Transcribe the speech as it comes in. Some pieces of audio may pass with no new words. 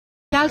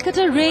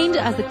Calcutta reigned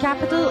as the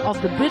capital of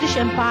the British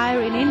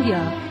Empire in India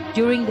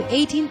during the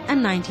 18th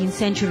and 19th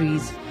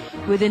centuries.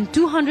 Within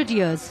 200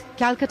 years,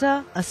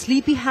 Calcutta, a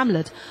sleepy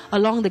hamlet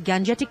along the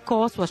Gangetic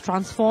coast, was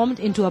transformed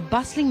into a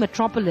bustling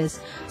metropolis,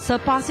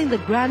 surpassing the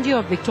grandeur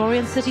of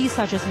Victorian cities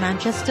such as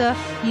Manchester,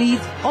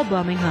 Leeds or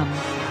Birmingham.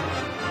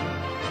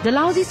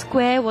 Dalhousie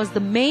Square was the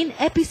main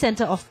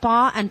epicenter of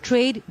power and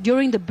trade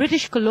during the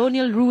British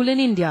colonial rule in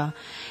India.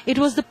 It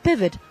was the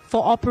pivot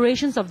for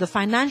operations of the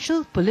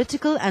financial,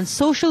 political and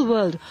social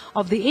world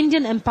of the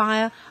Indian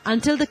Empire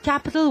until the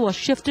capital was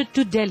shifted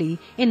to Delhi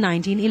in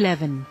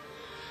 1911.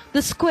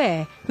 The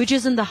square, which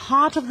is in the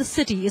heart of the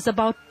city, is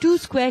about 2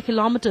 square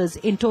kilometers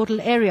in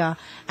total area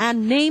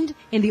and named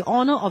in the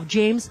honor of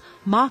James,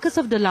 Marquess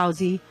of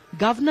Dalhousie,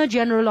 Governor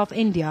General of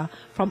India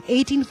from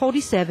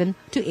 1847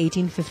 to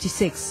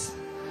 1856.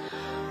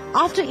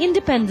 After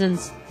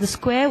independence, the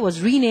square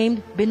was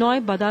renamed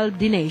Benoy, Badal and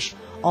Dinesh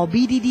or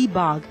BBD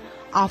Bagh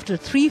after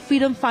 3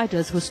 freedom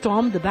fighters who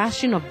stormed the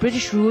bastion of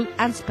British rule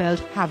and spelled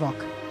havoc.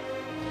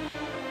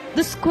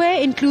 The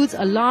square includes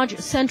a large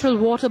central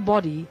water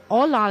body,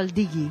 or Lal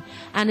Dighi,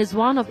 and is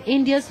one of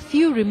India's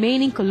few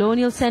remaining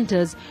colonial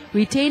centres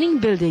retaining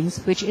buildings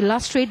which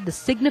illustrate the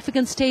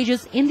significant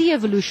stages in the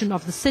evolution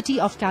of the city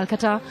of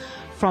Calcutta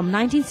from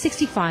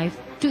 1965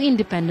 to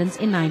independence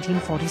in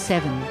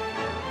 1947.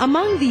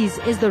 Among these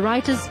is the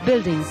Writers'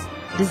 Buildings,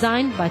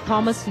 designed by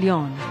Thomas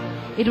Lyon.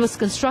 It was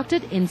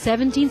constructed in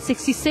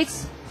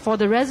 1766 for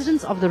the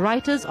residence of the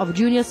writers of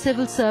junior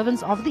civil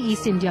servants of the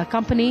East India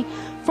Company,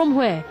 from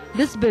where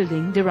this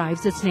building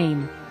derives its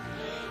name.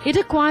 It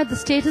acquired the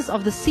status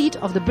of the seat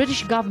of the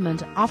British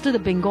government after the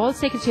Bengal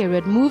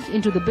Secretariat moved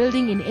into the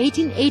building in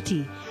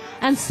 1880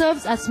 and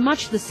serves as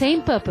much the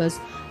same purpose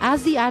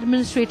as the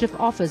administrative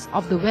office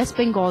of the West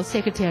Bengal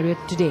Secretariat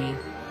today.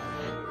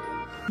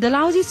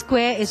 Dalhousie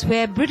Square is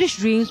where British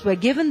dreams were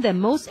given their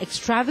most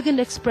extravagant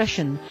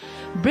expression.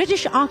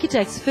 British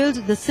architects filled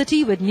the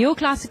city with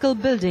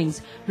neoclassical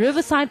buildings,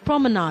 riverside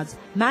promenades,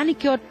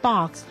 manicured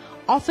parks,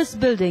 office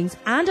buildings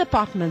and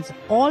apartments,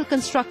 all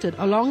constructed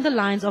along the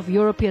lines of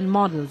European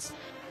models,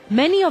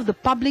 many of the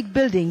public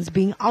buildings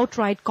being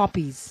outright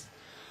copies.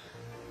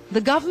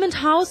 The Government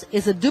House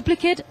is a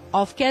duplicate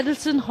of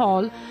Kedleston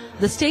Hall,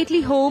 the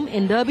stately home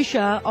in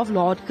Derbyshire of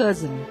Lord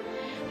Curzon.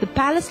 The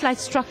palace-like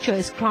structure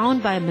is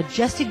crowned by a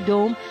majestic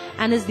dome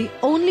and is the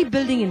only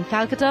building in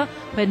Calcutta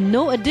where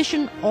no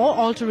addition or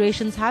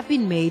alterations have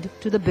been made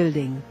to the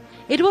building.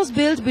 It was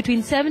built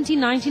between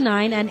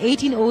 1799 and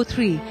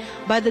 1803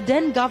 by the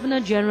then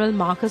Governor-General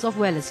Marquess of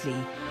Wellesley.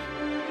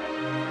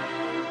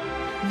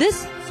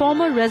 This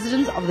former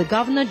residence of the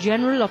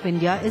Governor-General of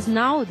India is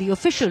now the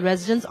official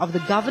residence of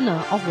the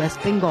Governor of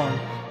West Bengal.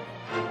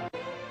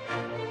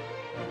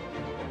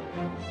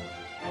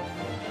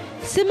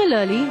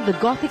 Similarly, the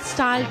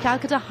Gothic-style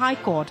Calcutta High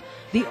Court,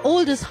 the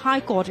oldest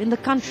High Court in the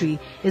country,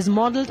 is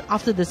modelled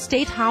after the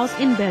State House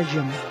in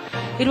Belgium.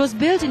 It was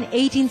built in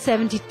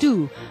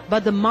 1872,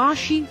 but the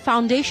marshy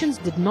foundations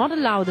did not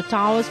allow the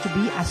towers to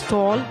be as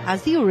tall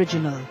as the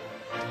original.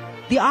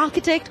 The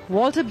architect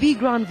Walter B.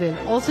 Granville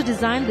also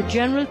designed the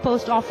General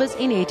Post Office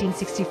in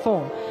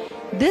 1864.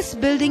 This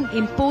building,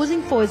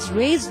 imposing for its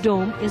raised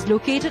dome, is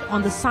located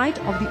on the site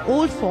of the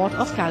old fort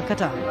of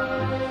Calcutta.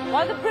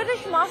 While the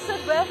British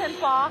mastered wealth and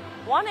power,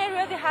 one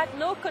area they had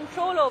no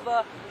control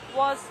over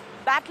was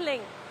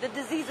battling the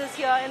diseases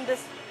here in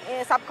this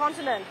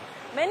subcontinent.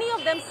 Many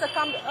of them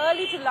succumbed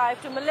early to life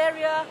to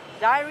malaria,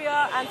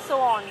 diarrhea and so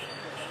on.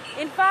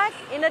 In fact,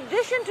 in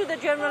addition to the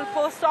General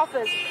Post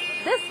Office,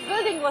 this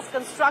building was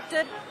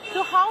constructed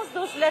to house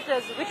those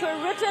letters which were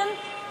written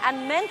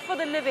and meant for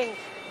the living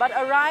but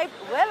arrived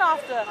well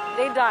after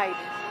they died.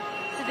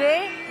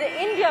 Today,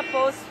 the India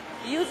Post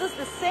uses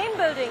the same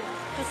building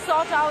to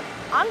sort out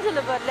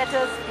undelivered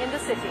letters in the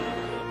city.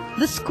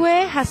 The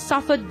square has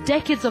suffered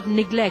decades of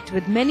neglect,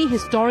 with many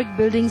historic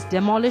buildings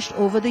demolished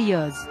over the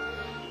years.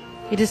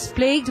 It is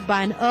plagued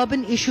by an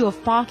urban issue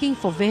of parking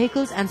for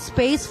vehicles and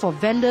space for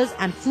vendors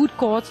and food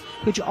courts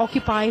which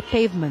occupy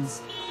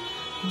pavements.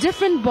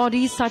 Different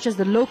bodies such as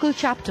the local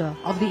chapter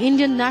of the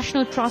Indian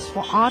National Trust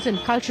for Art and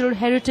Cultural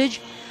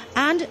Heritage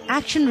and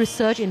Action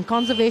Research in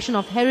Conservation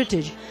of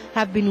Heritage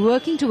have been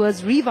working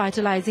towards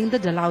revitalizing the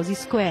Dalhousie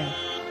Square.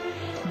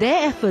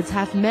 Their efforts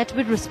have met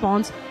with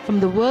response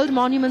from the World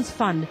Monuments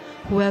Fund,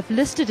 who have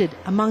listed it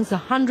amongst the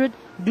 100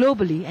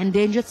 globally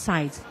endangered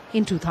sites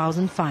in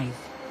 2005.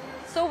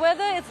 So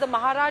whether it's the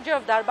Maharaja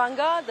of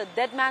Darbhanga, the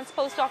Dead Man's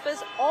Post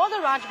Office or the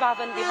Raj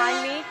Bhavan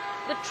behind me,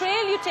 the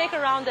trail you take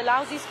around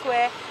Dalhousie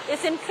Square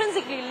is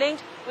intrinsically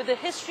linked with the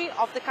history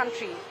of the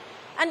country.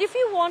 And if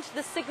you want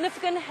the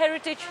significant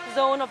heritage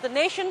zone of the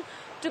nation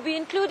to be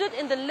included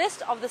in the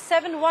list of the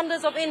 7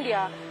 wonders of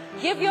India,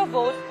 give your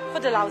vote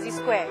for Dalhousie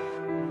Square.